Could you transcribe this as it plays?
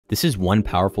This is one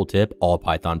powerful tip all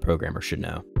Python programmers should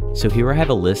know. So here I have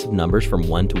a list of numbers from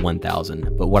 1 to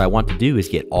 1000, but what I want to do is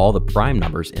get all the prime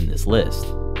numbers in this list.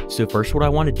 So first what I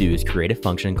want to do is create a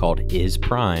function called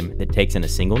isPrime that takes in a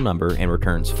single number and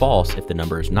returns false if the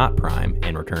number is not prime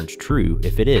and returns true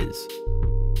if it is.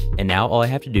 And now all I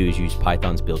have to do is use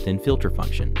Python's built-in filter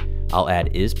function. I'll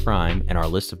add isPrime and our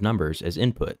list of numbers as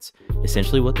inputs.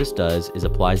 Essentially what this does is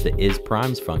applies the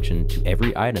isPrimes function to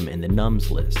every item in the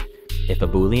nums list. If a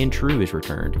boolean true is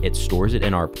returned, it stores it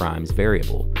in our primes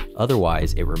variable.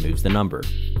 Otherwise, it removes the number.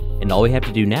 And all we have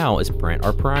to do now is print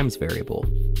our primes variable.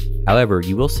 However,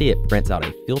 you will see it prints out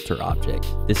a filter object.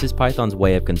 This is Python's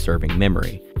way of conserving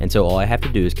memory. And so all I have to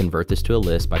do is convert this to a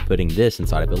list by putting this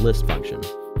inside of a list function.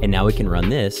 And now we can run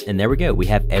this, and there we go. We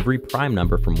have every prime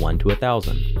number from 1 to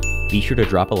 1000. Be sure to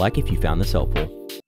drop a like if you found this helpful.